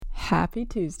Happy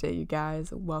Tuesday, you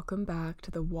guys. Welcome back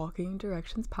to the Walking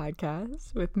Directions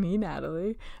podcast with me,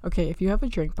 Natalie. Okay, if you have a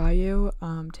drink by you,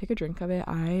 take a drink of it.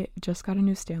 I just got a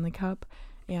new Stanley Cup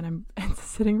and it's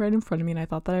sitting right in front of me, and I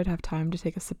thought that I'd have time to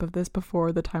take a sip of this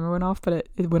before the timer went off, but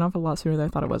it went off a lot sooner than I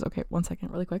thought it was. Okay, 1 second,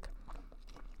 really quick.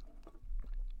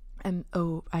 And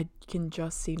I can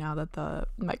just see now that the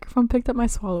microphone picked up my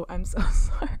swallow. I'm so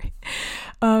sorry.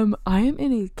 I am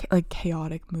in a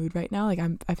chaotic mood right now.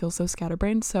 I feel so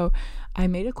scatterbrained. So I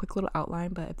made a quick little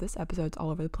outline, but if this episode's all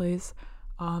over the place,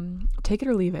 take it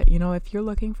or leave it. You know, if you're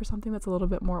looking for something that's a little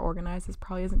bit more organized, this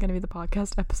probably isn't going to be the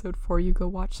podcast episode for you. Go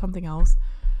watch something else.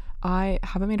 I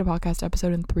haven't made a podcast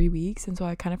episode in 3 weeks, and so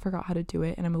I kind of forgot how to do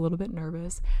it, and I'm a little bit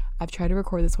nervous. I've tried to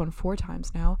record this one 4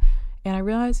 times now. And I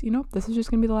realized, this is just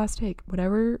going to be the last take.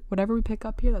 Whatever we pick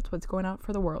up here, that's what's going out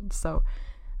for the world. So,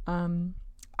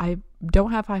 I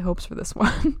don't have high hopes for this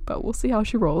one, but we'll see how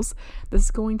she rolls. This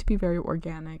is going to be very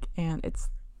organic, and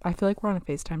I feel like we're on a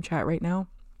FaceTime chat right now.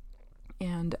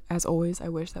 And as always, I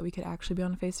wish that we could actually be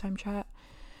on a FaceTime chat.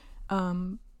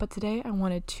 But today I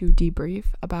wanted to debrief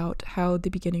about how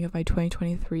the beginning of my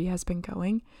 2023 has been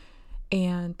going,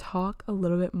 and talk a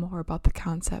little bit more about the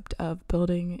concept of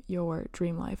building your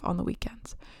dream life on the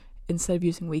weekends instead of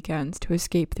using weekends to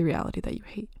escape the reality that you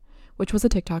hate, which was a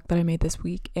TikTok that I made this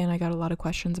week, and I got a lot of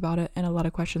questions about it, and a lot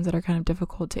of questions that are kind of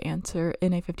difficult to answer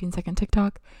in a 15-second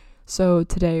TikTok. So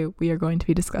today we are going to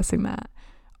be discussing that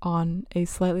on a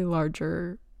slightly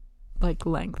larger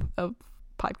length of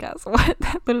podcast. What?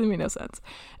 That literally made no sense.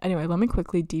 Anyway, let me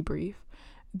quickly debrief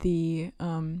the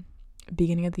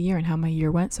beginning of the year and how my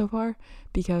year went so far,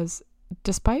 because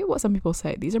despite what some people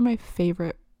say, these are my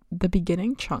favorite. The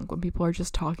beginning chunk, when people are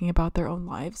just talking about their own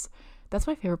lives, that's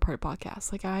my favorite part of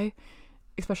podcasts.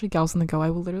 Especially Gals on the Go, I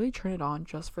will literally turn it on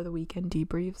just for the weekend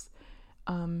debriefs,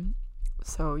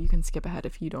 so you can skip ahead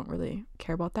if you don't really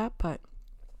care about that. But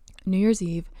New Year's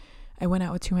Eve, I went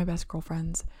out with 2 of my best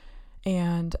girlfriends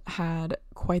and had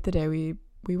quite the day.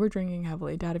 We were drinking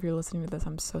heavily. Dad, if you're listening to this,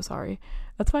 I'm so sorry.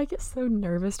 That's why I get so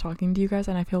nervous talking to you guys,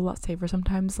 and I feel a lot safer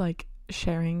sometimes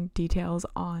sharing details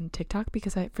on TikTok,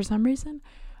 because for some reason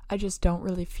I just don't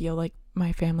really feel like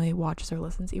my family watches or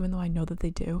listens, even though I know that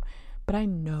they do. But I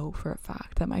know for a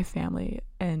fact that my family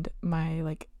and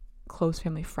my close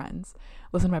family friends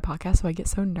listen to my podcast, so I get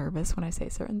so nervous when I say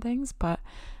certain things. But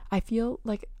I feel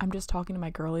like I'm just talking to my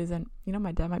girlies, and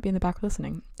my dad might be in the back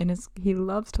listening, and he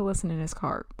loves to listen in his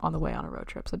car on the way on a road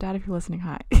trip. So Dad, if you're listening,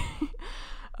 hi.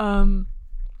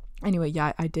 Anyway,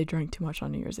 yeah, I did drink too much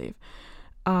on New Year's Eve.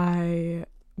 I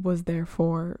was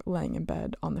therefore laying in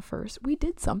bed on the 1st. We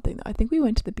did something though. I think we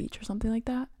went to the beach or something like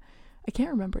that. I can't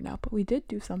remember now, but we did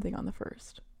do something on the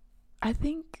 1st. I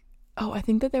think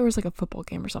that there was a football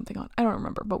game or something on. I don't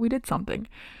remember, but we did something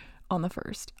on the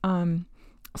 1st.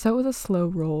 So it was a slow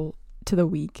roll to the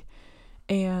week,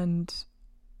 and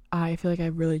I feel like I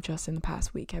really just in the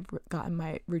past week have gotten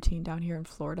my routine down here in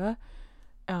Florida,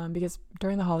 because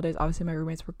during the holidays, obviously my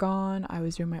roommates were gone. I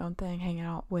was doing my own thing, hanging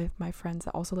out with my friends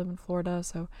that also live in Florida,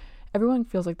 so everyone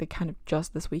feels like they kind of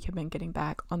just this week have been getting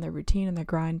back on their routine and their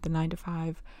grind, the 9 to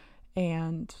 5,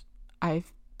 and I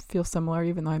feel similar,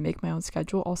 even though I make my own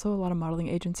schedule. Also, a lot of modeling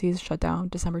agencies shut down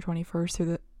December 21st through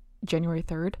the January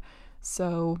 3rd,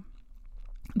 so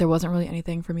there wasn't really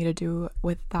anything for me to do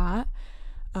with that.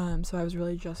 So I was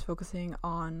really just focusing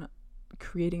on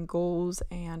creating goals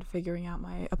and figuring out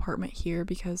my apartment here,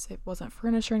 because it wasn't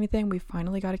furnished or anything. We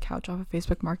finally got a couch off of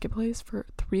Facebook Marketplace for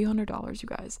 $300, you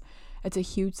guys. It's a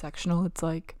huge sectional. It's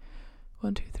 1,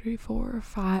 2, 3, 4,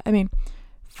 5.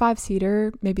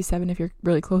 5-seater, maybe 7 if you're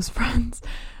really close friends.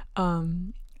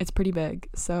 It's pretty big,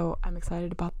 so I'm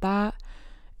excited about that.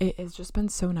 It has just been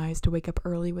so nice to wake up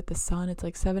early with the sun. It's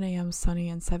 7 a.m. sunny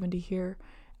and 70 here.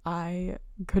 I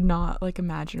could not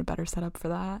imagine a better setup for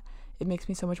that. It makes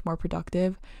me so much more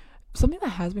productive. Something that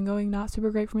has been going not super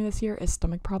great for me this year is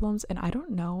stomach problems, and I don't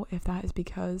know if that is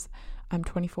because I'm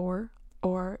 24,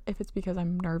 or if it's because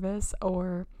I'm nervous,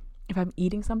 or if I'm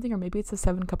eating something, or maybe it's the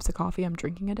 7 cups of coffee I'm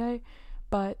drinking a day.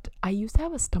 But I used to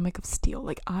have a stomach of steel.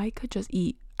 I could just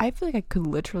eat. I feel like I could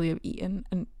literally have eaten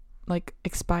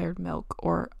expired milk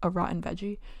or a rotten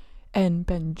veggie and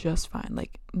been just fine.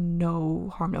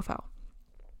 No harm, no foul.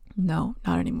 No,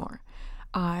 not anymore.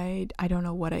 I don't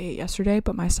know what I ate yesterday,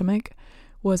 but my stomach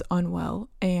was unwell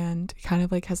and kind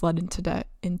of has led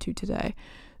into today.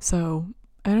 So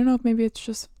I don't know if maybe it's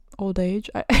just old age.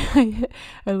 I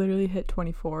literally hit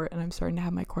 24, and I'm starting to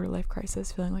have my quarter life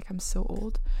crisis, feeling like I'm so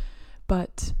old.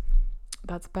 But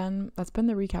that's been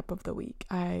the recap of the week.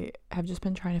 I have just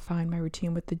been trying to find my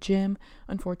routine with the gym.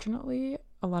 Unfortunately,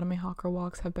 a lot of my hot girl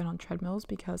walks have been on treadmills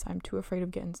because I'm too afraid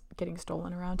of getting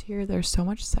stolen around here. There's so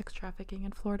much sex trafficking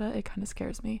in Florida, it kind of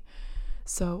scares me.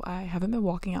 So I haven't been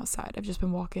walking outside. I've just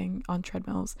been walking on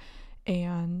treadmills,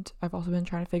 and I've also been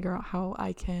trying to figure out how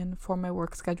I can form my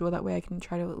work schedule. That way I can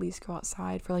try to at least go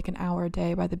outside for like an hour a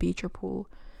day by the beach or pool,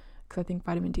 because I think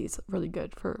vitamin D is really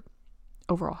good for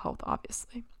overall health,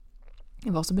 obviously.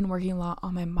 I've also been working a lot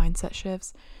on my mindset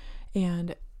shifts,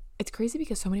 and it's crazy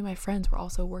because so many of my friends were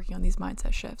also working on these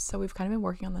mindset shifts. So we've kind of been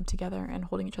working on them together and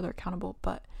holding each other accountable.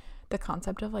 But the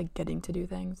concept of like getting to do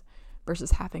things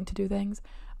versus having to do things,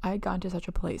 I had gotten to such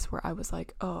a place where I was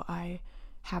like, oh, I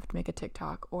have to make a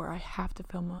TikTok, or I have to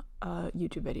film a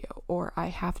YouTube video, or I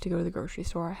have to go to the grocery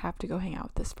store, I have to go hang out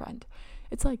with this friend.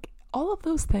 It's like all of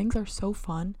those things are so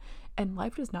fun, and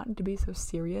life does not need to be so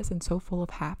serious and so full of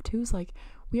have-tos. Like,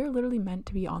 we are literally meant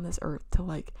to be on this earth to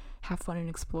like have fun and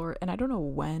explore. And I don't know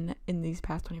when in these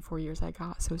past 24 years I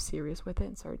got so serious with it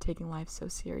and started taking life so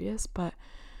serious, but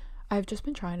I've just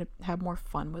been trying to have more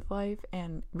fun with life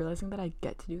and realizing that I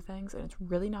get to do things and it's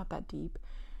really not that deep.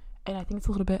 And I think it's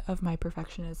a little bit of my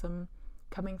perfectionism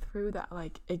coming through that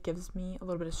like it gives me a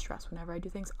little bit of stress whenever I do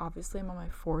things. Obviously, I'm on my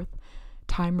 4th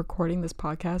time recording this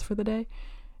podcast for the day,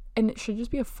 and it should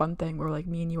just be a fun thing where like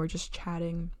me and you are just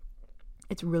chatting.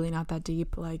 It's really not that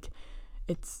deep. Like,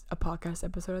 it's a podcast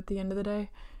episode at the end of the day,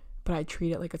 but I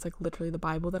treat it like it's like literally the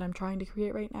Bible that I'm trying to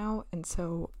create right now. And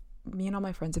so me and all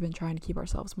my friends have been trying to keep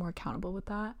ourselves more accountable with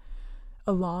that,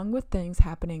 along with things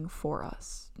happening for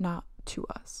us, not to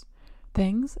us.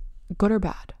 Things, good or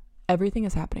bad, everything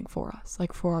is happening for us.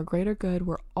 Like, for our greater good,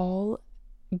 we're all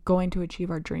going to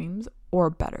achieve our dreams or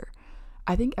better.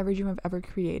 I think every dream I've ever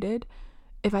created,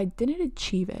 if I didn't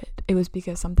achieve it, it was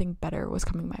because something better was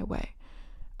coming my way.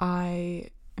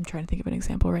 I am trying to think of an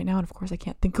example right now, and of course I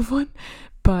can't think of one,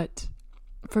 but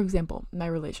for example, my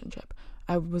relationship,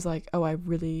 I was like, oh, I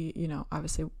really,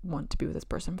 obviously want to be with this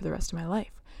person for the rest of my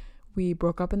life. We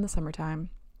broke up in the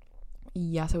summertime.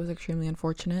 Yes, it was extremely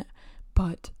unfortunate,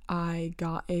 but I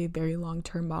got a very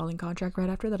long-term modeling contract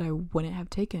right after that I wouldn't have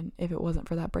taken if it wasn't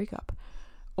for that breakup.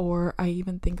 Or I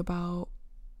even think about,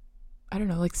 I don't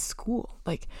know, like school.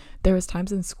 Like, there was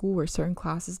times in school where certain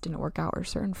classes didn't work out or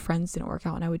certain friends didn't work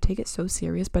out, and I would take it so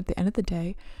serious. But at the end of the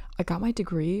day, I got my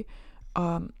degree,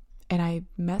 and I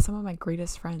met some of my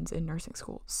greatest friends in nursing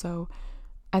school. So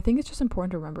I think it's just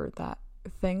important to remember that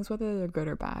things, whether they're good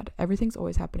or bad, everything's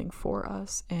always happening for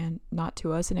us and not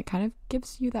to us. And it kind of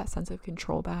gives you that sense of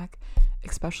control back,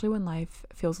 especially when life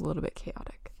feels a little bit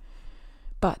chaotic.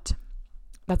 But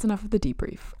that's enough of the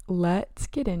debrief. Let's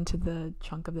get into the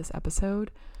chunk of this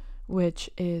episode, which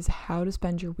is how to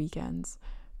spend your weekends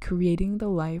creating the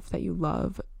life that you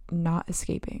love, not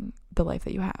escaping the life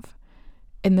that you have.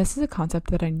 And this is a concept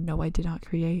that I know I did not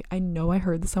create. I know I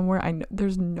heard this somewhere. I know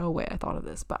there's no way I thought of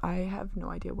this, but I have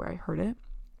no idea where I heard it.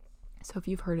 So if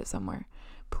you've heard it somewhere,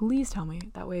 please tell me.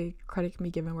 That way credit can be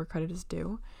given where credit is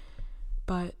due.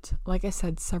 But like I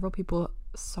said, several people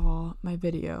saw my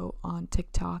video on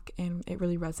TikTok and it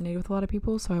really resonated with a lot of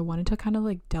people. So I wanted to kind of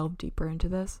like delve deeper into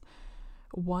this.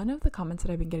 One of the comments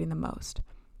that I've been getting the most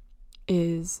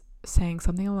is saying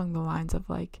something along the lines of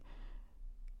like,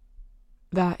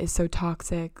 that is so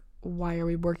toxic. Why are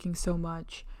we working so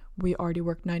much? We already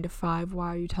work 9 to 5.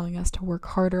 Why are you telling us to work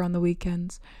harder on the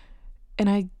weekends? And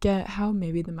I get how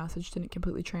maybe the message didn't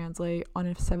completely translate on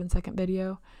a 7-second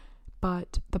video.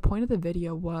 But the point of the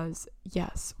video was,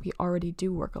 yes, we already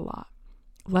do work a lot.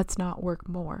 Let's not work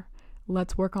more.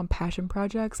 Let's work on passion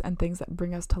projects and things that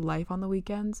bring us to life on the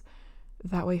weekends.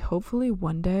 That way, hopefully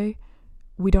one day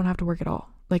we don't have to work at all.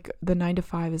 Like, the 9 to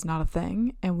 5 is not a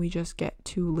thing and we just get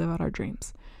to live out our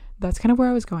dreams. That's kind of where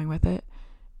I was going with it.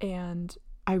 And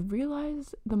I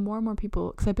realized the more and more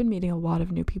people, because I've been meeting a lot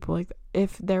of new people, like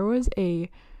if there was a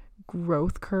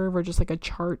growth curve or just like a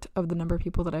chart of the number of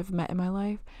people that I've met in my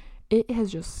life, it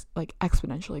has just like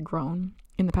exponentially grown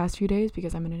in the past few days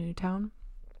because I'm in a new town.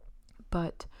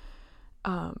 But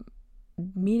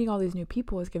meeting all these new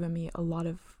people has given me a lot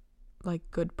of like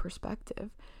good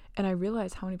perspective. And I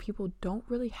realized how many people don't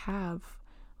really have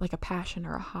like a passion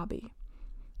or a hobby.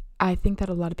 I think that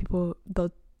a lot of people,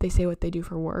 they say what they do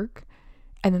for work,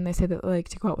 and then they say that they like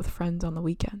to go out with friends on the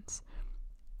weekends.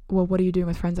 Well, what are you doing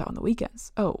with friends out on the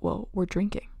weekends? Oh, well, we're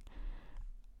drinking.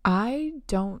 I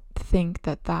don't think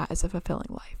that that is a fulfilling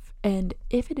life. And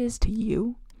if it is to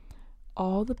you,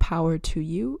 all the power to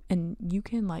you, and you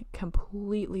can like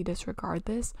completely disregard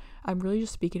this. I'm really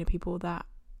just speaking to people that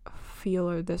feel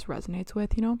or this resonates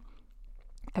with,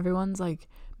 everyone's like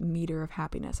meter of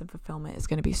happiness and fulfillment is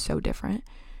going to be so different,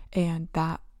 and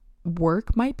that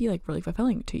work might be like really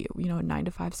fulfilling to you, you know, a 9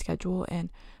 to 5 schedule, and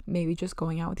maybe just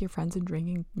going out with your friends and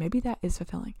drinking, maybe that is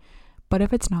fulfilling. But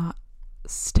if it's not,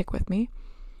 stick with me.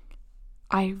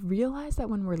 I realize that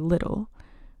when we're little,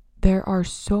 there are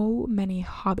so many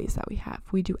hobbies that we have.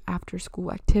 We do after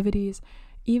school activities.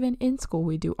 Even in school,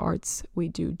 we do arts, we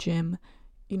do gym.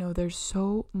 You know, there's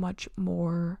so much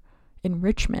more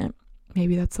enrichment.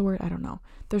 Maybe that's the word. I don't know.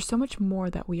 There's so much more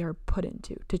that we are put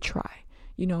into to try,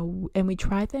 you know, and we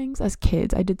try things as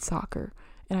kids. I did soccer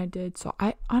and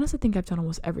I honestly think I've done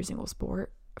almost every single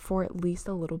sport for at least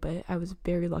a little bit. I was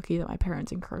very lucky that my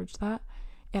parents encouraged that,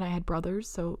 and I had brothers,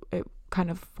 so it kind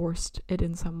of forced it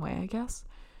in some way, I guess.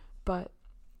 But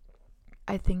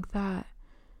I think that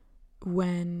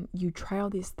when you try all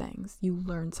these things, you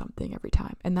learn something every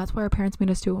time. And that's why our parents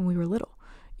made us do it when we were little.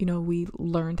 You know, we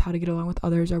learned how to get along with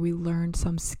others, or we learned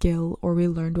some skill, or we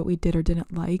learned what we did or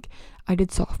didn't like. I did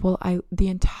softball. The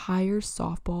entire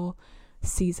softball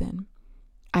season,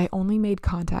 I only made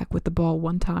contact with the ball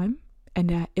one time,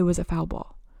 and it was a foul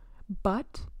ball.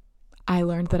 But I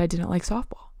learned that I didn't like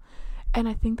softball. And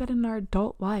I think that in our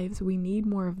adult lives, we need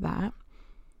more of that.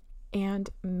 And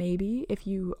maybe if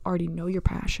you already know your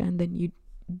passion, then you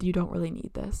don't really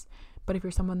need this. But if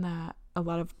you're someone that, a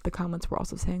lot of the comments were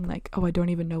also saying like, oh, I don't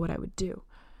even know what I would do.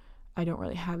 I don't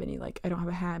really have any, like, I don't have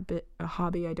a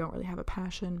hobby. I don't really have a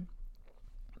passion.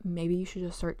 Maybe you should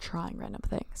just start trying random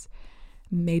things.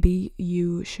 Maybe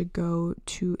you should go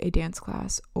to a dance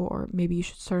class, or maybe you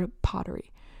should start a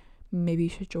pottery. Maybe you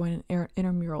should join an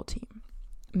intramural team.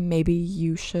 Maybe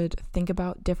you should think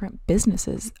about different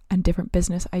businesses and different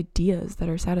business ideas that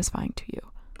are satisfying to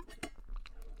you.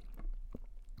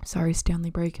 Sorry, Stanley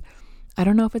break. I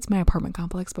don't know if it's my apartment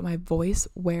complex, but my voice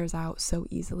wears out so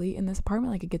easily in this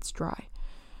apartment, like it gets dry.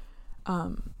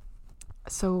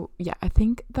 So yeah, I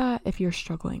think that if you're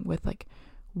struggling with like,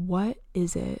 what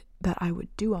is it that I would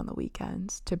do on the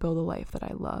weekends to build a life that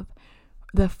I love,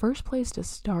 the first place to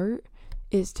start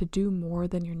is to do more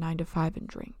than your 9 to 5 and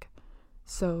drink.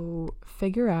 So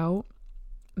figure out,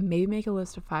 maybe make a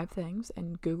list of 5 things,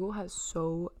 and Google has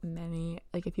so many,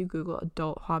 like if you Google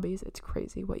adult hobbies, it's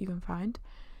crazy what you can find.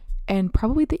 And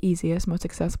probably the easiest, most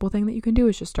accessible thing that you can do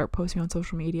is just start posting on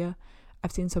social media.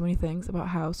 I've seen so many things about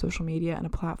how social media and a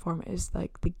platform is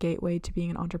like the gateway to being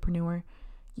an entrepreneur.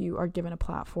 You are given a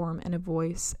platform and a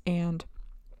voice, and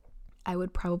I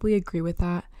would probably agree with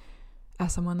that.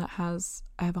 As someone that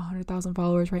I have 100,000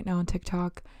 followers right now on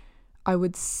TikTok, I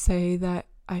would say that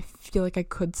I feel like I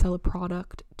could sell a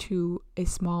product to a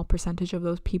small percentage of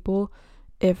those people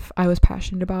if I was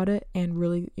passionate about it and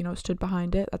really, you know, stood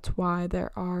behind it. That's why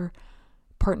there are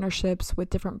partnerships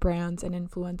with different brands and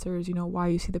influencers, you know, why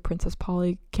you see the Princess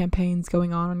Polly campaigns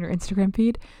going on your Instagram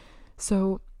feed.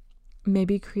 So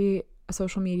maybe create a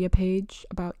social media page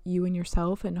about you and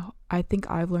yourself. And I think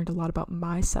I've learned a lot about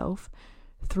myself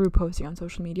through posting on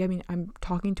social media. I mean, I'm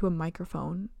talking to a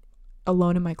microphone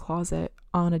alone in my closet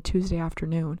on a Tuesday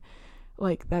afternoon.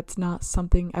 Like, that's not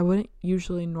something I wouldn't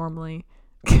normally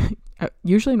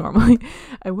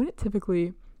I wouldn't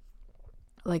typically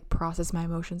like process my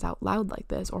emotions out loud like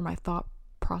this, or my thought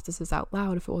processes out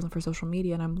loud, if it wasn't for social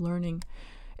media. And I'm learning,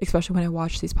 especially when I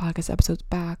watch these podcast episodes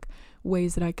back,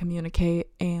 ways that I communicate,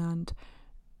 and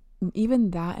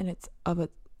even that in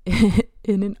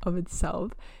and of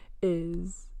itself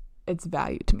is its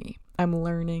value to me. I'm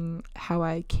learning how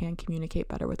I can communicate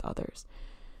better with others.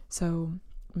 So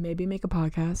maybe make a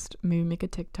podcast, maybe make a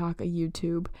TikTok, a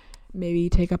YouTube, maybe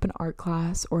take up an art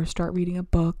class or start reading a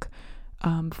book.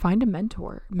 Find a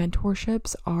mentor.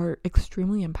 Mentorships are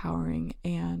extremely empowering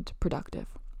and productive.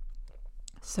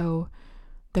 So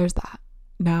there's that.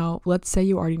 Now, let's say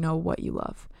you already know what you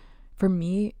love. For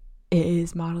me, it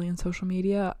is modeling on social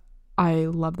media. I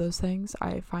love those things.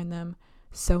 I find them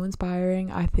so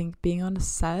inspiring. I think being on a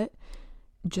set,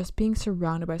 just being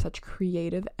surrounded by such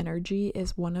creative energy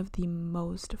is one of the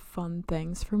most fun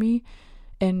things for me.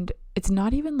 And it's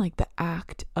not even like the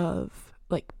act of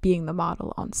like being the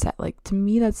model on set. Like, to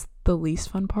me, that's the least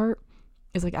fun part,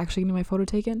 is like actually getting my photo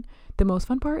taken. The most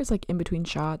fun part is like in between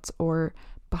shots or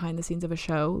behind the scenes of a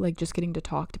show, like just getting to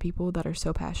talk to people that are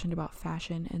so passionate about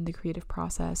fashion and the creative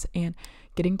process, and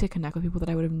getting to connect with people that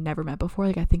I would have never met before.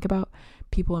 Like, I think about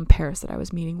people in Paris that I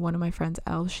was meeting. One of my friends,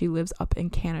 Elle, she lives up in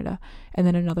Canada, and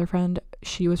then another friend,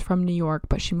 she was from New York,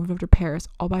 but she moved up to Paris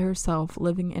all by herself,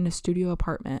 living in a studio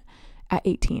apartment at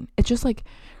 18. It's just like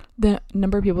the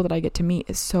number of people that I get to meet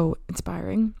is so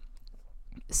inspiring.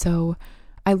 So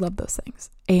I love those things.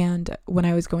 And when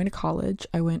I was going to college,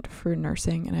 I went for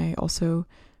nursing, and I also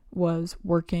was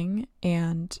working,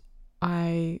 and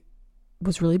I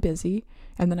was really busy.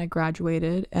 And then I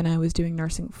graduated and I was doing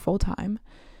nursing full time.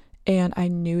 And I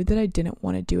knew that I didn't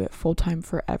want to do it full time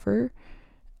forever.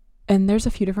 And there's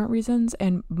a few different reasons,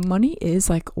 and money is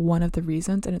like one of the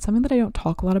reasons, and it's something that I don't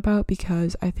talk a lot about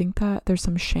because I think that there's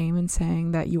some shame in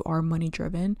saying that you are money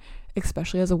driven,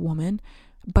 especially as a woman,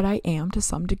 but I am to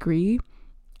some degree.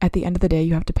 At the end of the day,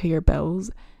 you have to pay your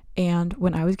bills, and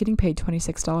when I was getting paid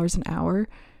 $26 an hour,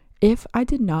 if I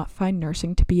did not find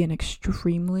nursing to be an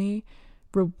extremely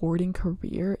rewarding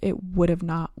career, it would have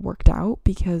not worked out,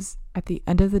 because at the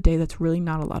end of the day, that's really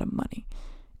not a lot of money.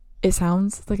 It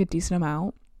sounds like a decent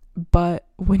amount, but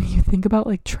when you think about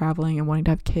like traveling and wanting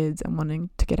to have kids and wanting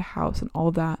to get a house and all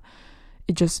of that,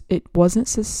 it wasn't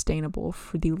sustainable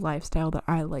for the lifestyle that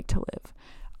I like to live.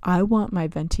 I want my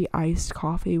venti iced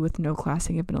coffee with no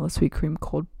classing of vanilla sweet cream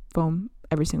cold foam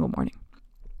every single morning.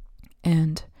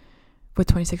 And with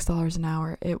 $26 an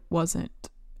hour,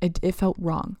 it felt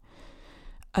wrong.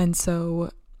 And so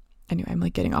anyway, I'm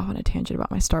like getting off on a tangent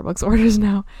about my Starbucks orders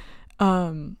now.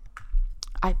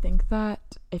 I think that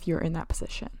if you're in that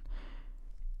position,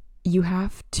 you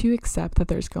have to accept that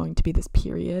there's going to be this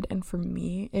period. And for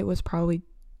me, it was probably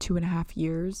 2.5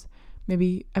 years.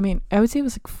 Maybe, I would say it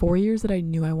was like 4 years that I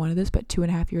knew I wanted this, but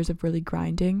 2.5 years of really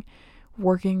grinding.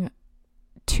 Working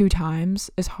 2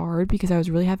 times is hard because I was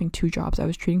really having 2 jobs. I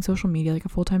was treating social media like a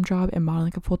full-time job and modeling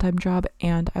like a full-time job,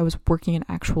 and I was working an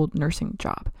actual nursing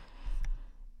job.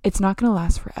 It's not going to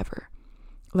last forever.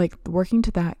 Like, working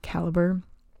to that caliber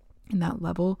and that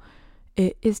level,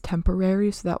 it is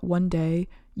temporary, so that one day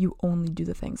you only do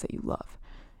the things that you love.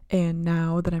 And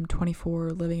now that I'm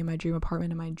 24, living in my dream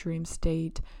apartment in my dream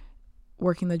state,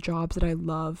 working the jobs that I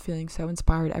love, feeling so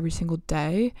inspired every single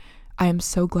day, I am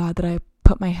so glad that I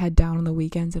put my head down on the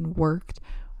weekends and worked,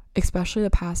 especially the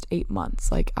past 8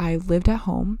 months. Like, I lived at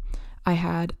home. I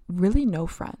had really no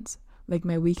friends. Like,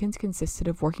 my weekends consisted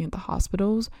of working at the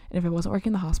hospitals, and if I wasn't working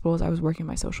in the hospitals, I was working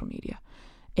my social media.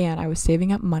 And I was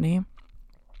saving up money,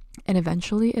 and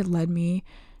eventually it led me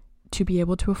to be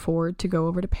able to afford to go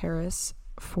over to Paris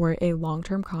for a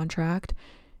long-term contract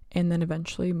and then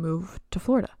eventually move to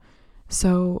Florida.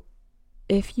 So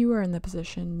if you are in the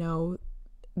position, know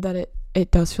that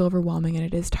it does feel overwhelming and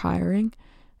it is tiring,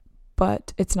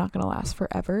 but it's not going to last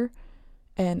forever.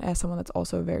 And as someone that's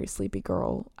also a very sleepy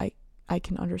girl, I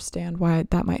can understand why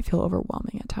that might feel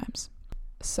overwhelming at times.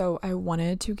 So I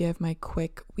wanted to give my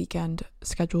quick weekend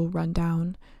schedule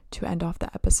rundown to end off the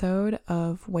episode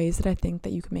of ways that I think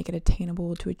that you can make it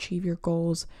attainable to achieve your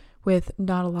goals with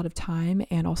not a lot of time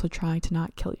and also trying to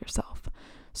not kill yourself.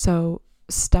 So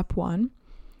step 1,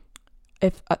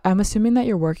 if I'm assuming that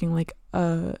you're working like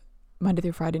a Monday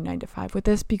through Friday 9 to 5 with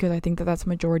this, because I think that that's a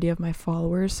majority of my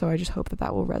followers, so I just hope that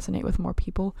that will resonate with more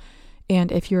people.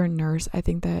 And if you're a nurse, I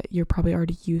think that you're probably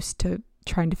already used to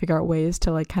trying to figure out ways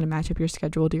to like kind of match up your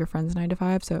schedule to your friends' 9 to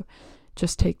 5, so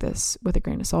just take this with a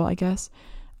grain of salt, I guess.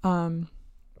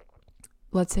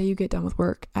 Let's say you get done with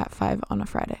work at 5 on a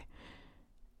Friday.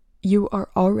 You are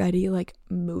already like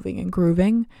moving and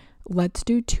grooving. Let's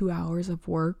do 2 hours of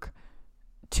work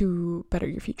to better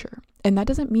your future. And that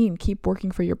doesn't mean keep working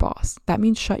for your boss. That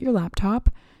means shut your laptop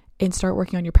and start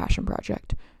working on your passion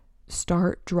project.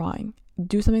 Start drawing.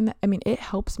 Do something that, it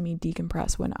helps me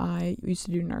decompress. When I used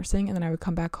to do nursing and then I would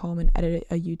come back home and edit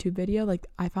a YouTube video, like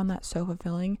I found that so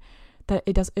fulfilling that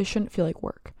it shouldn't feel like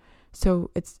work.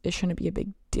 So it shouldn't be a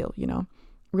big deal,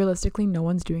 Realistically, no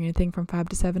one's doing anything from 5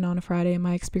 to 7 on a Friday in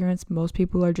my experience. Most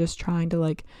people are just trying to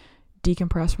like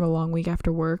decompress from a long week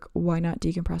after work. Why not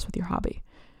decompress with your hobby?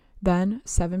 Then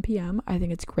 7 p.m., I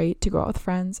think it's great to go out with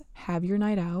friends, have your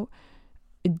night out,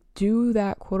 do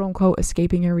that quote unquote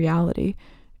escaping your reality,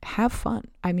 have fun.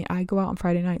 I go out on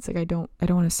Friday nights. Like I don't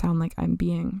want to sound like I'm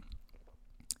being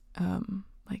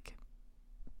like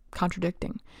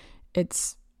contradicting.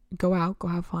 It's go out, go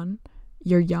have fun.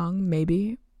 You're young,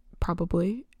 maybe,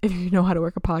 probably. If you know how to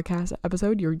work a podcast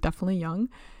episode, you're definitely young.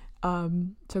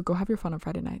 So go have your fun on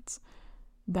Friday nights.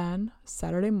 Then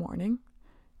Saturday morning,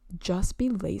 just be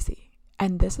lazy.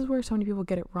 And this is where so many people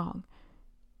get it wrong.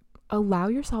 Allow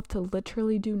yourself to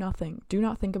literally do nothing. Do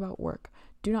not think about work.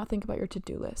 Do not think about your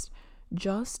to-do list.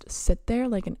 Just sit there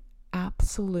like an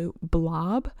absolute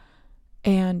blob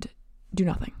and do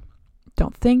nothing.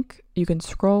 Don't think. You can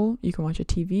scroll. You can watch a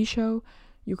TV show.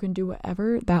 You can do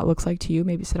whatever that looks like to you.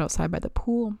 Maybe sit outside by the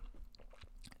pool.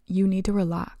 You need to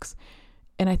relax.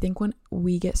 And I think when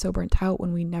we get so burnt out,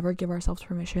 when we never give ourselves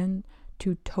permission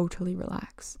to totally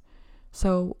relax.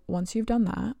 So once you've done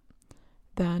that,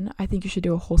 then I think you should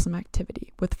do a wholesome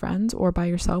activity with friends or by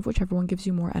yourself, whichever one gives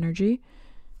you more energy.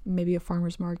 Maybe a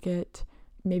farmer's market,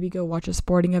 maybe go watch a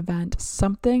sporting event,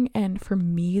 something. And for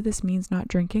me, this means not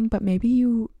drinking, but maybe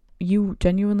you you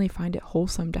genuinely find it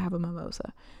wholesome to have a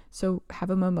mimosa. So have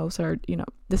a mimosa, or,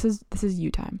 this is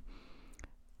you time.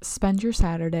 Spend your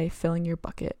Saturday filling your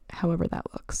bucket, however that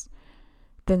looks.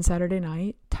 Then Saturday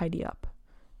night, tidy up.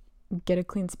 Get a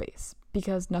clean space,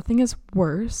 because nothing is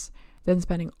worse than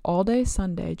spending all day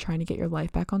Sunday trying to get your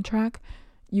life back on track.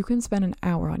 You can spend an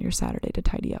hour on your Saturday to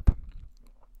tidy up.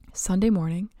 Sunday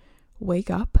morning, wake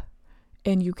up,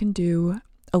 and you can do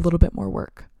a little bit more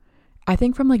work. I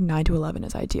think from like 9 to 11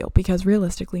 is ideal, because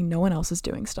realistically, no one else is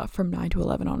doing stuff from 9 to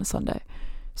 11 on a Sunday.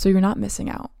 So you're not missing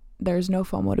out. There's no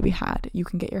FOMO to be had. You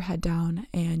can get your head down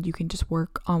and you can just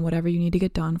work on whatever you need to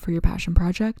get done for your passion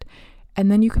project. And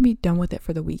then you can be done with it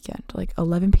for the weekend. Like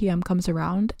 11 p.m. comes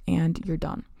around and you're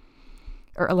done.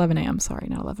 Or 11 a.m., sorry,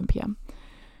 not 11 p.m.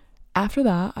 After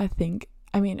that,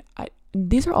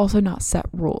 these are also not set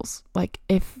rules. Like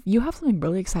if you have something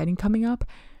really exciting coming up,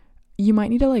 you might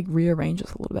need to like rearrange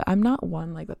this a little bit. I'm not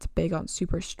one like that's big on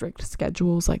super strict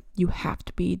schedules. Like you have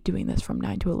to be doing this from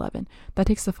 9 to 11. That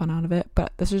takes the fun out of it.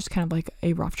 But this is just kind of like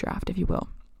a rough draft, if you will.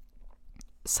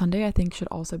 Sunday, I think, should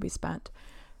also be spent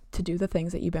to do the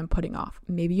things that you've been putting off.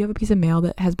 Maybe you have a piece of mail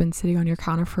that has been sitting on your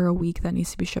counter for a week that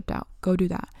needs to be shipped out. Go do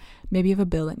that. Maybe you have a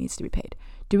bill that needs to be paid.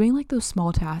 Doing like those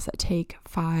small tasks that take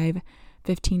 5-15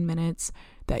 minutes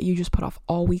that you just put off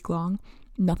all week long.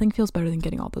 Nothing feels better than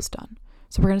getting all those done.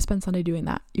 So we're going to spend Sunday doing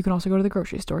that. You can also go to the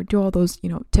grocery store, do all those,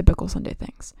 typical Sunday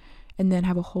things, and then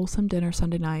have a wholesome dinner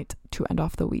Sunday night to end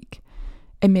off the week.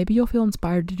 And maybe you'll feel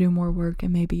inspired to do more work,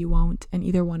 and maybe you won't, and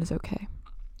either one is okay.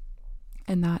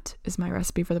 And that is my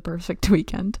recipe for the perfect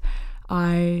weekend.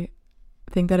 I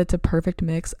think that it's a perfect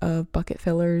mix of bucket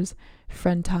fillers,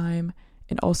 friend time,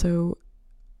 and also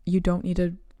you don't need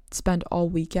to spend all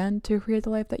weekend to create the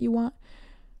life that you want.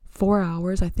 4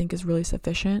 hours, I think, is really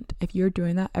sufficient. If you're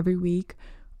doing that every week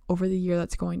over the year,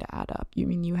 that's going to add up.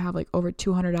 You have like over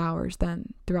 200 hours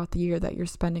then throughout the year that you're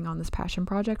spending on this passion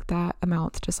project. That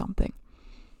amounts to something.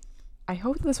 I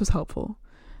hope this was helpful.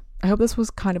 I hope this was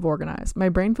kind of organized. My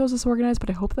brain feels disorganized, but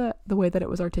I hope that the way that it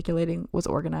was articulating was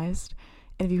organized.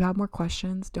 And if you have more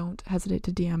questions, don't hesitate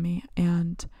to DM me.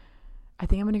 And I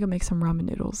think I'm going to go make some ramen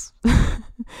noodles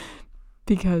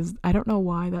because I don't know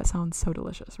why that sounds so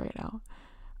delicious right now.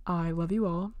 I love you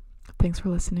all. Thanks for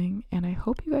listening, and I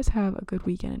hope you guys have a good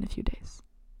weekend in a few days.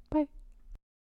 Bye.